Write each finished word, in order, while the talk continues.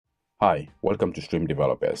Hi, welcome to Stream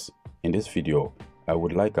Developers. In this video, I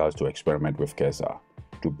would like us to experiment with Cursor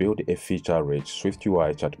to build a feature-rich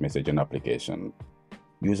SwiftUI chat messaging application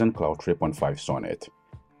using Claude 3.5 Sonnet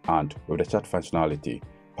and with the chat functionality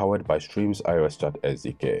powered by Stream's iOS Chat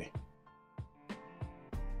SDK.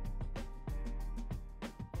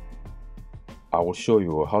 I will show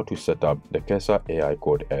you how to set up the Cursor AI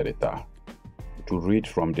code editor to read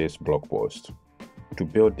from this blog post to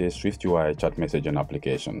build this SwiftUI chat messaging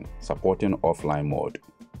application supporting offline mode,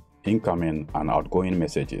 incoming and outgoing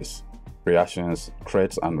messages, reactions,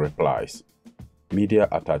 threads and replies, media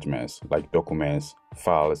attachments like documents,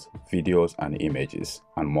 files, videos and images,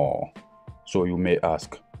 and more. So you may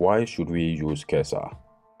ask, why should we use Cursor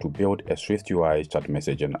to build a SwiftUI chat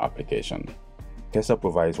messaging application? Cursor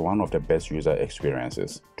provides one of the best user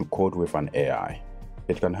experiences to code with an AI.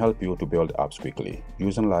 It can help you to build apps quickly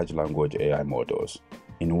using large language AI models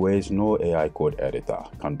in ways no AI code editor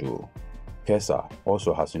can do. Cursor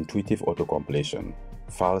also has intuitive autocompletion,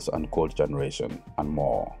 files and code generation, and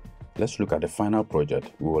more. Let's look at the final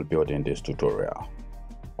project we will build in this tutorial.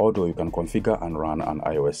 Although you can configure and run an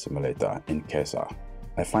iOS simulator in Cursor,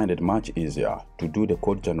 I find it much easier to do the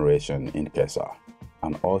code generation in Cursor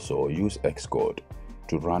and also use Xcode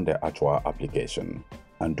to run the actual application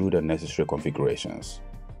and do the necessary configurations.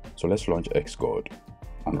 So let's launch Xcode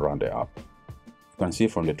and run the app. You can see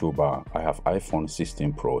from the toolbar I have iPhone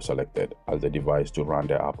 16 Pro selected as the device to run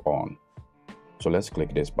the app on. So let's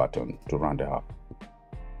click this button to run the app.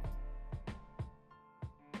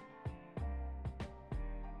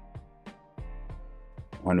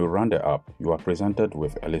 When you run the app, you are presented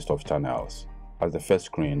with a list of channels as the first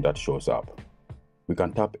screen that shows up. We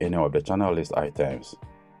can tap any of the channel list items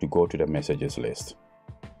to go to the messages list.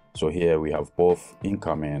 So here we have both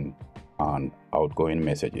incoming and outgoing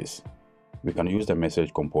messages. We can use the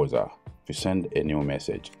message composer to send a new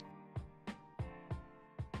message.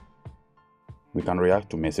 We can react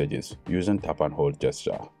to messages using tap and hold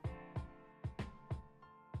gesture.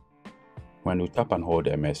 When we tap and hold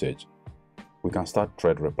a message, we can start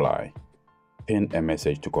thread reply, pin a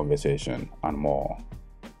message to conversation, and more.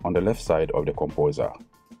 On the left side of the composer,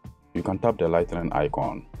 you can tap the lightning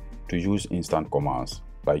icon to use instant commands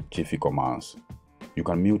like Jiffy commands. You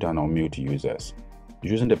can mute and unmute users.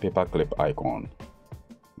 Using the paperclip icon,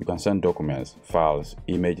 you can send documents, files,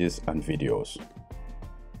 images, and videos.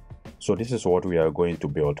 So this is what we are going to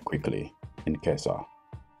build quickly in Cursor.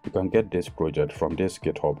 You can get this project from this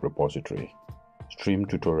GitHub repository, Stream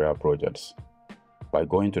Tutorial Projects, by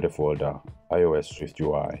going to the folder iOS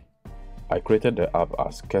SwiftUI. I created the app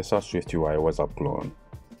as Cursor SwiftUI WhatsApp clone,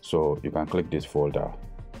 so you can click this folder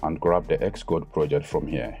and grab the Xcode project from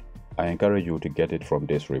here. I encourage you to get it from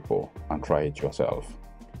this repo and try it yourself.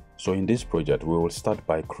 So in this project, we will start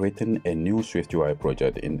by creating a new SwiftUI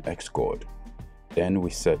project in Xcode. Then we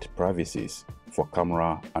set Privacies for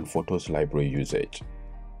camera and photos library usage.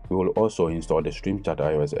 We will also install the StreamChat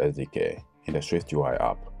iOS SDK in the SwiftUI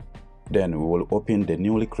app. Then we will open the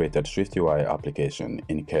newly created SwiftUI application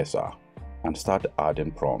in Cursor and start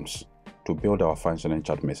adding prompts to build our functioning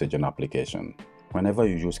chat messaging application. Whenever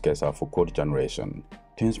you use Cursor for code generation,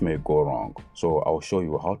 things may go wrong, so I'll show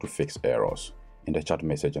you how to fix errors in the chat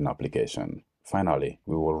messaging application. Finally,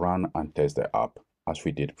 we will run and test the app as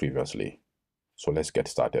we did previously. So let's get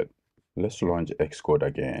started. Let's launch Xcode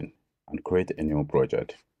again and create a new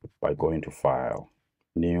project by going to File,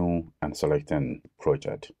 New, and selecting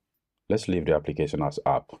Project. Let's leave the application as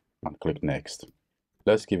App and click Next.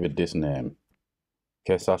 Let's give it this name,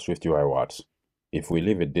 Cursor SwiftUI Words. If we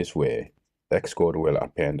leave it this way, Xcode will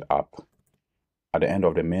append app at the end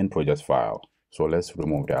of the main project file. So let's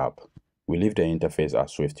remove the app. We leave the interface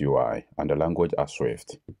as SwiftUI and the language as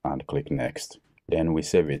Swift and click Next. Then we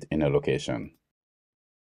save it in a location.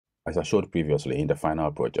 As I showed previously in the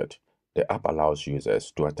final project, the app allows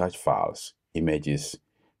users to attach files, images,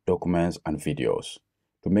 documents, and videos.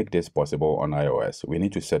 To make this possible on iOS, we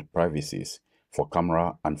need to set Privacies for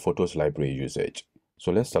camera and photos library usage.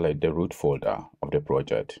 So let's select the root folder of the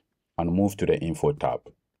project and move to the Info tab.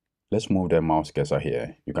 Let's move the mouse cursor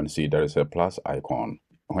here. You can see there is a plus icon.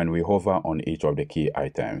 When we hover on each of the key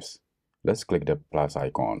items, let's click the plus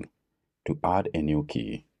icon to add a new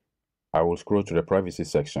key. I will scroll to the Privacy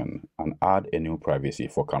section and add a new privacy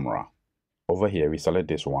for camera. Over here, we select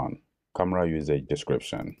this one, Camera Usage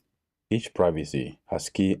Description. Each privacy has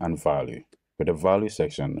key and value. With the value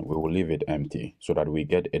section, we will leave it empty so that we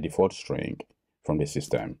get a default string from the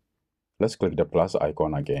system. Let's click the plus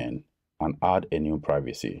icon again and add a new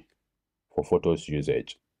privacy for photos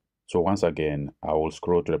usage. So once again, I will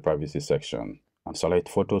scroll to the Privacy section and select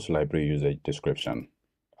Photos Library Usage Description.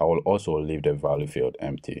 I will also leave the value field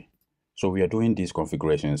empty. So we are doing these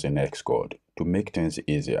configurations in Xcode to make things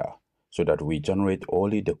easier so that we generate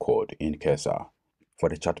only the code in Cursor for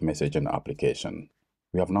the chat messaging application.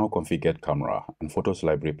 We have now configured camera and photos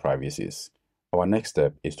library privacies. Our next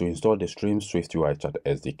step is to install the Stream SwiftUI Chat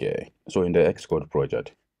SDK. So in the Xcode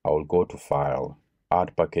project, I will go to File,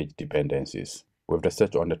 Add Package Dependencies. With the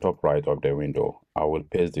search on the top right of the window, I will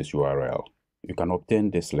paste this URL. You can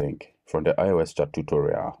obtain this link from the iOS chat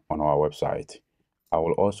tutorial on our website. I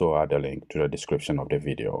will also add a link to the description of the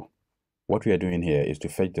video. What we are doing here is to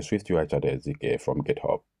fetch the SwiftUI Chat SDK from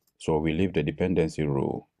GitHub. So we leave the dependency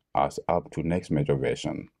rule as up to next major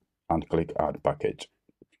version and click Add Package.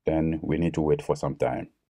 Then we need to wait for some time.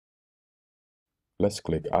 Let's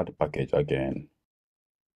click Add Package again.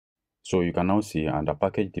 So you can now see under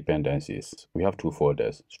Package Dependencies, we have two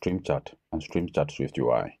folders, Stream Chat and Stream Chat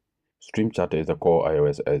SwiftUI. Stream Chat is the core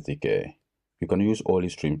iOS SDK. You can use only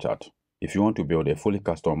Stream Chat if you want to build a fully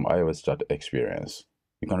custom iOS chat experience.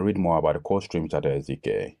 You can read more about the core Stream Chat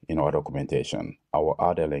SDK in our documentation. I will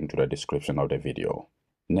add a link to the description of the video.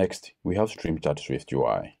 Next, we have Stream Chat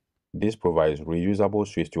SwiftUI. This provides reusable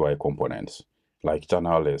SwiftUI components like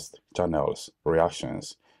channel list, channels,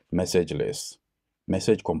 reactions, message lists,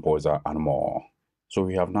 message composer, and more. So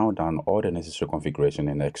we have now done all the necessary configuration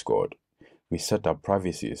in Xcode. We set up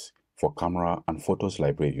privacies for camera and photos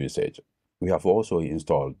library usage. We have also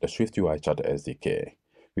installed the SwiftUI Chat SDK.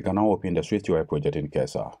 We can now open the SwiftUI project in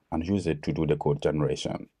Cursor and use it to do the code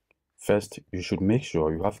generation. First, you should make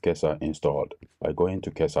sure you have Cursor installed by going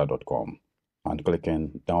to cursor.com and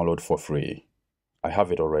clicking Download for free. I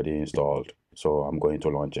have it already installed, so I'm going to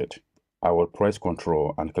launch it. I will press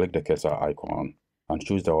Ctrl and click the Cursor icon and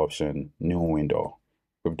choose the option New Window.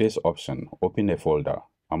 With this option, open a folder.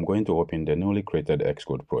 I'm going to open the newly created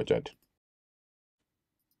Xcode project.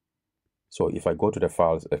 So if I go to the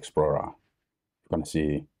Files Explorer, you can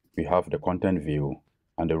see we have the content view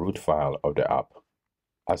and the root file of the app.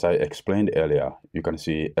 As I explained earlier, you can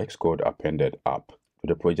see Xcode appended app to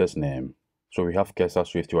the project's name. So we have Cursor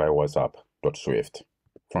SwiftUI WhatsApp.swift.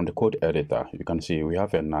 From the code editor, you can see we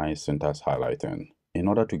have a nice syntax highlighting. In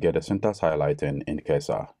order to get the syntax highlighting in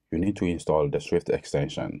Cursor, you need to install the Swift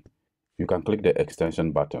extension. You can click the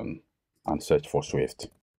extension button and search for Swift.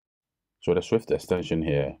 So the Swift extension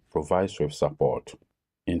here provides Swift support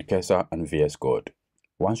in Cursor and VS Code.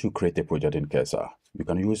 Once you create a project in Cursor, you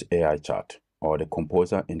can use AI Chat or the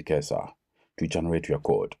composer in Cursor to generate your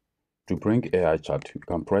code. To bring AI Chat, you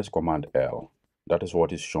can press Command L. That is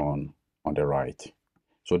what is shown on the right.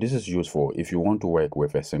 So this is useful if you want to work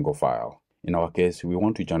with a single file. In our case, we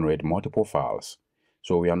want to generate multiple files.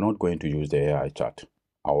 So we are not going to use the AI Chat.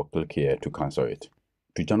 I will click here to cancel it.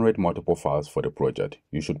 To generate multiple files for the project,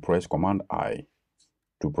 you should press Command I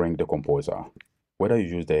to bring the composer. Whether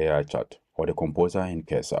you use the AI Chat or the composer in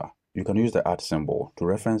Cursor, you can use the @ symbol to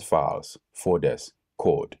reference files, folders,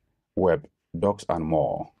 code, web, docs, and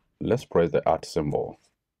more. Let's press the @ symbol.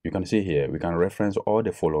 You can see here we can reference all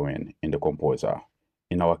the following in the composer.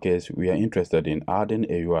 In our case, we are interested in adding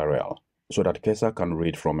a URL so that Cursor can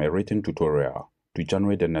read from a written tutorial to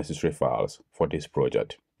generate the necessary files for this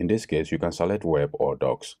project. In this case, you can select web or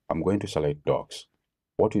docs. I'm going to select docs.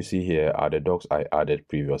 What you see here are the docs I added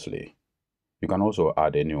previously. You can also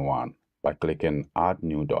add a new one by clicking Add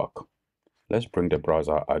New Doc. Let's bring the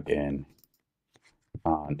browser again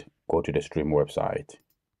and go to the Stream website.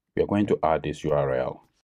 We are going to add this URL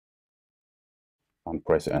and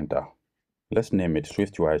press Enter. Let's name it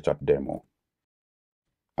SwiftUI Chat Demo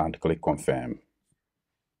and click Confirm.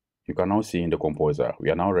 You can now see in the composer,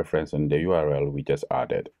 we are now referencing the URL we just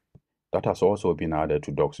added. That has also been added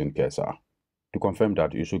to Docs in Cursor. To confirm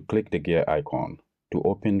that, you should click the gear icon to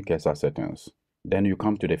open Cursor settings. Then you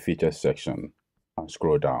come to the Features section and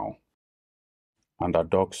scroll down. Under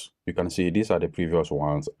Docs, you can see these are the previous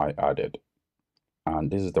ones I added.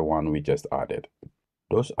 And this is the one we just added.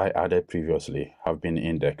 Those I added previously have been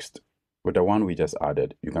indexed. With the one we just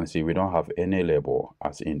added, you can see we don't have any label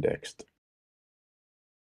as indexed.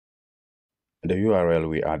 The URL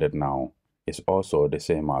we added now is also the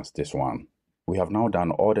same as this one. We have now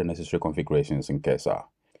done all the necessary configurations in Cursor.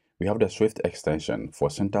 We have the Swift extension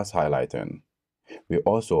for syntax highlighting. We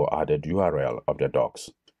also added URL of the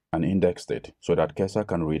docs and indexed it so that Cursor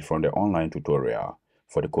can read from the online tutorial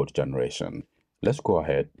for the code generation. Let's go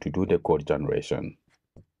ahead to do the code generation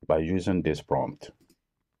by using this prompt.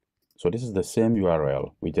 So this is the same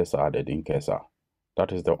URL we just added in Cursor.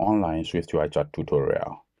 That is the online SwiftUI Chat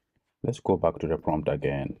tutorial. Let's go back to the prompt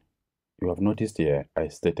again. You have noticed here I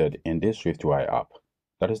stated in this SwiftUI app.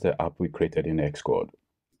 That is the app we created in Xcode.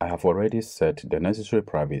 I have already set the necessary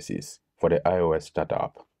privacies for the iOS chat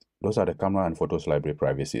app. Those are the camera and photos library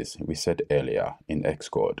privacies we set earlier in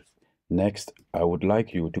Xcode. Next, I would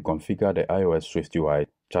like you to configure the iOS SwiftUI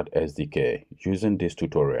chat SDK using this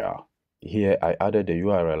tutorial. Here I added the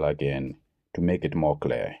URL again to make it more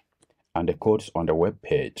clear, and the codes on the web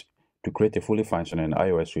page to create a fully functioning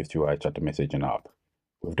iOS SwiftUI chat messaging app.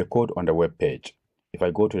 With the code on the web page, if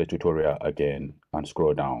I go to the tutorial again and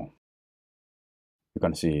scroll down, you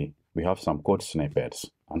can see we have some code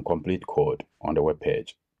snippets and complete code on the web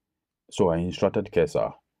page. So I instructed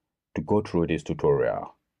Cursor to go through this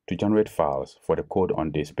tutorial to generate files for the code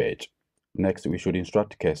on this page. Next, we should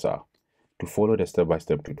instruct Cursor to follow the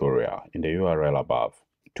step-by-step tutorial in the URL above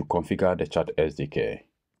to configure the chat SDK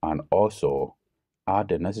and also add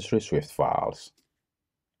the necessary Swift files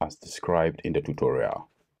as described in the tutorial.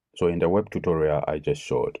 So in the web tutorial I just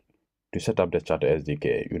showed, to set up the chat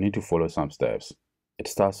SDK, you need to follow some steps. It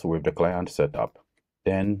starts with the client setup,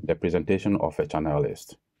 then the presentation of a channel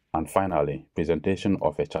list, and finally, presentation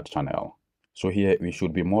of a chat channel. So here we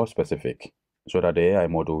should be more specific so that the AI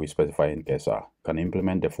model we specify in Cursor can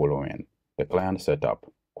implement the following. The client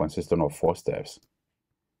setup consisting of 4 steps.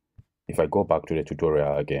 If I go back to the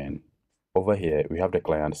tutorial again, over here we have the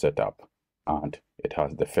client setup and it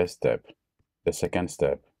has the first step, the second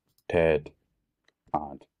step, third,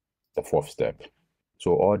 and the 4th step.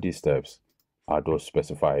 So all these steps are those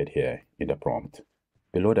specified here in the prompt.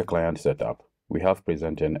 Below the client setup, we have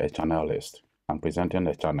presenting a channel list and presenting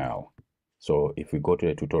a channel. So if we go to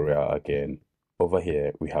the tutorial again, over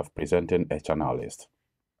here we have presenting a channel list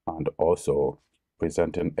and also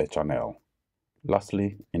presenting a channel.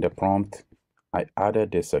 Lastly, in the prompt, I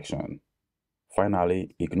added this section.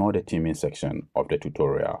 Finally, ignore the theming section of the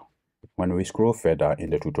tutorial. When we scroll further in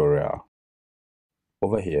the tutorial,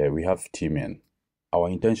 over here we have theming. Our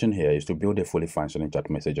intention here is to build a fully functioning chat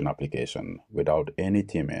messaging application without any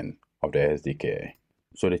theming of the SDK.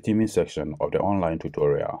 So the theming section of the online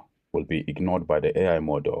tutorial will be ignored by the AI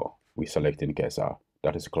model we select in Cursor,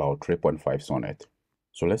 that is Claude 3.5 Sonnet.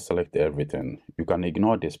 So let's select everything. You can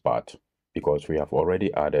ignore this part because we have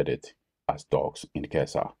already added it as docs in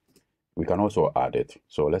Cursor. We can also add it.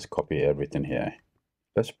 So let's copy everything here.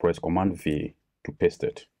 Let's press Command V to paste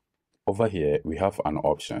it. Over here, we have an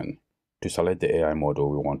option to select the AI model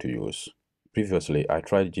we want to use. Previously, I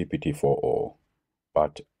tried GPT-4o,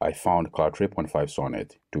 but I found Claude 3.5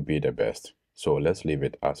 Sonnet to be the best. So let's leave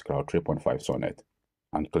it as Claude 3.5 Sonnet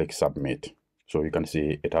and click Submit. So you can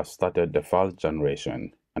see it has started the file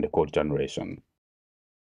generation and the code generation.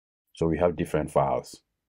 So we have different files.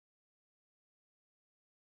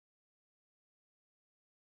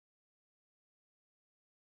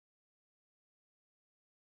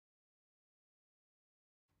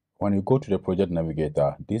 When you go to the project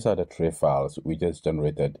navigator, these are the 3 files we just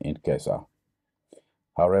generated in Cursor.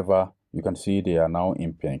 However, you can see they are now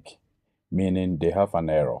in pink, meaning they have an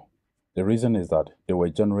error. The reason is that they were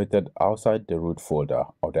generated outside the root folder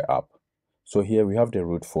of the app. So here we have the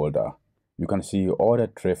root folder. You can see all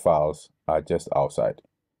the 3 files are just outside.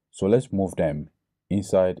 So let's move them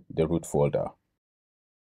inside the root folder.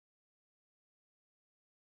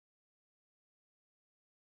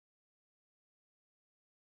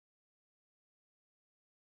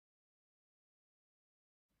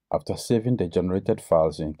 After saving the generated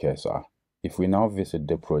files in Cursor, if we now visit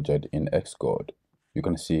the project in Xcode, you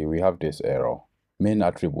can see we have this error. Main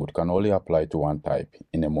attribute can only apply to one type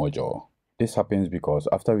in a module. This happens because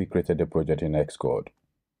after we created the project in Xcode,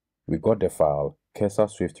 we got the file cursor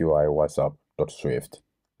SwiftUI WhatsApp.swift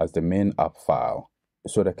as the main app file.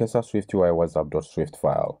 So the cursor SwiftUI WhatsApp.swift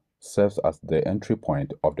file serves as the entry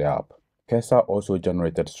point of the app. Cursor also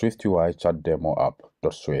generated SwiftUI chat demo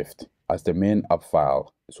app.swift as the main app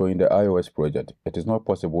file. So in the iOS project, it is not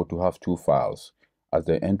possible to have 2 files as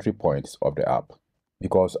the entry points of the app,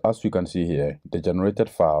 because as you can see here, the generated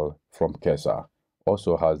file from Cursor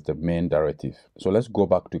also has the main directive. So let's go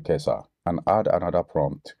back to Cursor and add another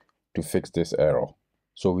prompt to fix this error.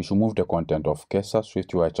 So we should move the content of cursor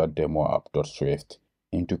SwiftUI chat demo app.swift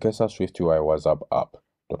into cursor SwiftUI WhatsApp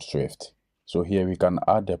app.swift. So here we can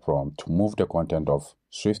add the prompt to move the content of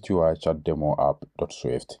SwiftUI chat demo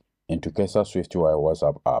app.swift into cursor SwiftUI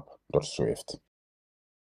WhatsApp app.swift.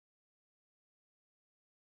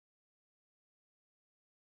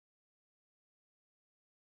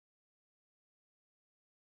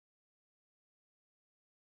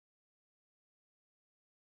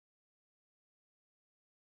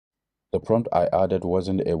 The prompt I added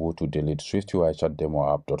wasn't able to delete SwiftUI chat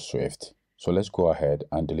demo app.swift, so let's go ahead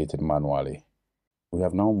and delete it manually. We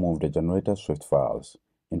have now moved the generated Swift files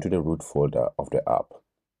into the root folder of the app.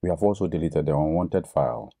 We have also deleted the unwanted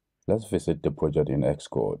file. Let's visit the project in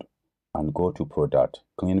Xcode. and go to Product,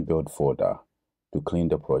 Clean Build folder to clean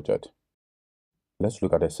the project. Let's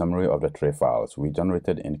look at a summary of the 3 files we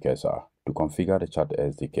generated in Kesa to configure the Chat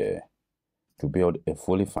SDK to build a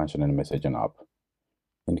fully functioning messaging app.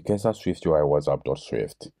 In Kesa SwiftUI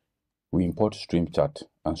WhatsApp.swift, we import StreamChat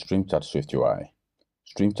and StreamChat SwiftUI.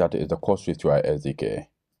 StreamChat is the core SwiftUI SDK,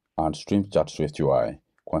 and StreamChat SwiftUI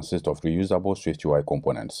consists of reusable SwiftUI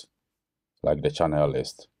components like the channel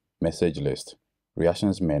list, message list,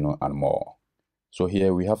 reactions menu, and more. So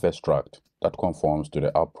here we have a struct that conforms to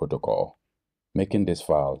the app protocol, making this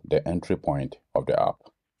file the entry point of the app.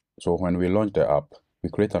 So when we launch the app, we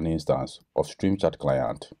create an instance of StreamChat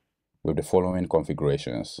client with the following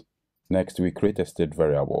configurations. Next, we create a state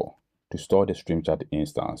variable to store the StreamChat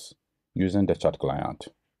instance using the chat client.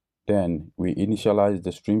 Then we initialize the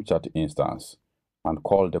StreamChat instance and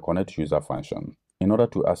call the connect user function. In order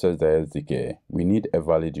to access the SDK, we need a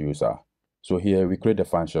valid user. So here we create the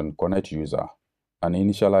function connect user and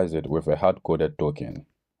initialize it with a hard-coded token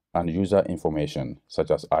and user information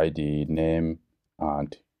such as ID, name,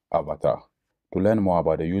 and avatar. To learn more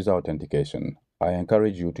about the user authentication, I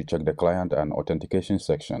encourage you to check the client and authentication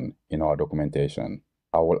section in our documentation.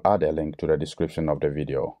 I will add a link to the description of the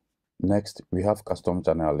video. Next, we have custom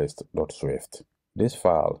channel list.swift. This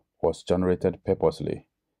file was generated purposely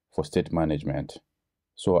for state management.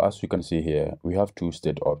 So as you can see here, we have 2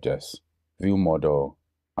 state objects, view model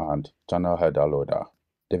and channel header loader.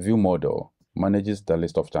 The view model manages the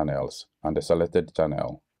list of channels and the selected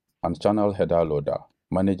channel, and channel header loader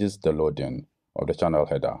manages the loading of the channel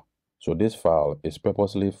header. So this file is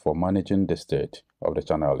purposely for managing the state of the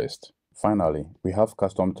channel list. Finally, we have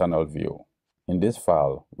custom channel view. In this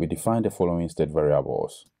file, we define the following state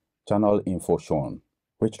variables: channel info shown,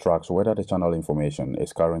 which tracks whether the channel information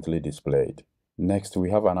is currently displayed. Next, we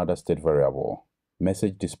have another state variable,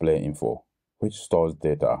 message display info, which stores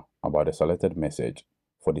data about the selected message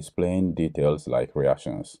for displaying details like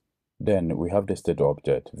reactions. Then we have the state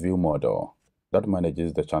object view model that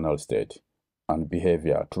manages the channel state and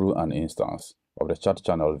behavior through an instance of the chat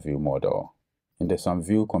channel view model. In the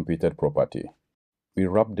SomeView computed property, we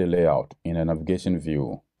wrap the layout in a navigation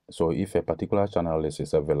view, so if a particular channel list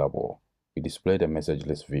is available, we display the message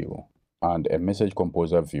list view, and a message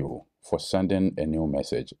composer view for sending a new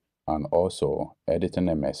message and also editing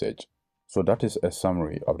a message. So that is a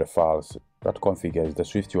summary of the files that configures the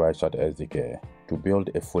SwiftUI Chat SDK to build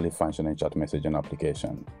a fully functioning chat messaging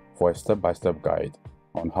application. For a step-by-step guide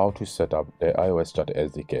on how to set up the iOS Chat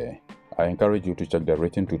SDK, I encourage you to check the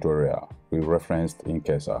written tutorial we referenced in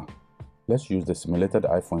Kesa. Let's use the simulated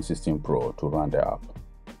iPhone 16 Pro to run the app.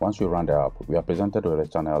 Once we run the app, we are presented with a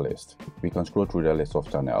channel list. We can scroll through the list of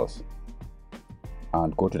channels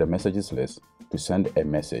and go to the messages list to send a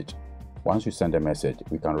message. Once you send a message,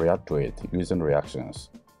 we can react to it using reactions.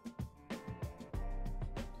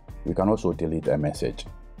 We can also delete a message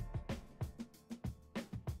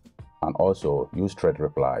and also use thread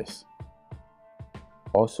replies.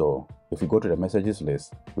 Also, if we go to the messages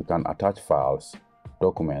list, we can attach files,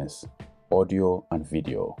 documents, audio, and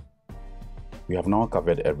video. We have now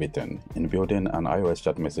covered everything in building an iOS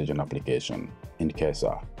chat messaging application in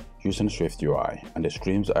Kesa using SwiftUI and the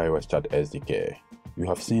Streams iOS Chat SDK. You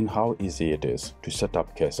have seen how easy it is to set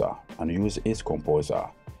up Kesa and use its composer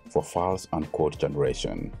for files and code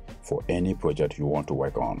generation for any project you want to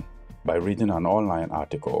work on. By reading an online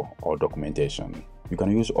article or documentation, you can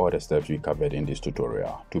use all the steps we covered in this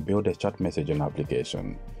tutorial to build a chat messaging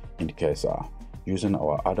application in Kesa using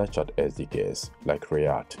our other chat SDKs like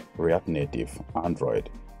React, React Native, Android,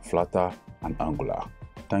 Flutter, and Angular.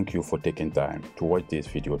 Thank you for taking time to watch this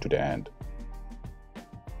video to the end.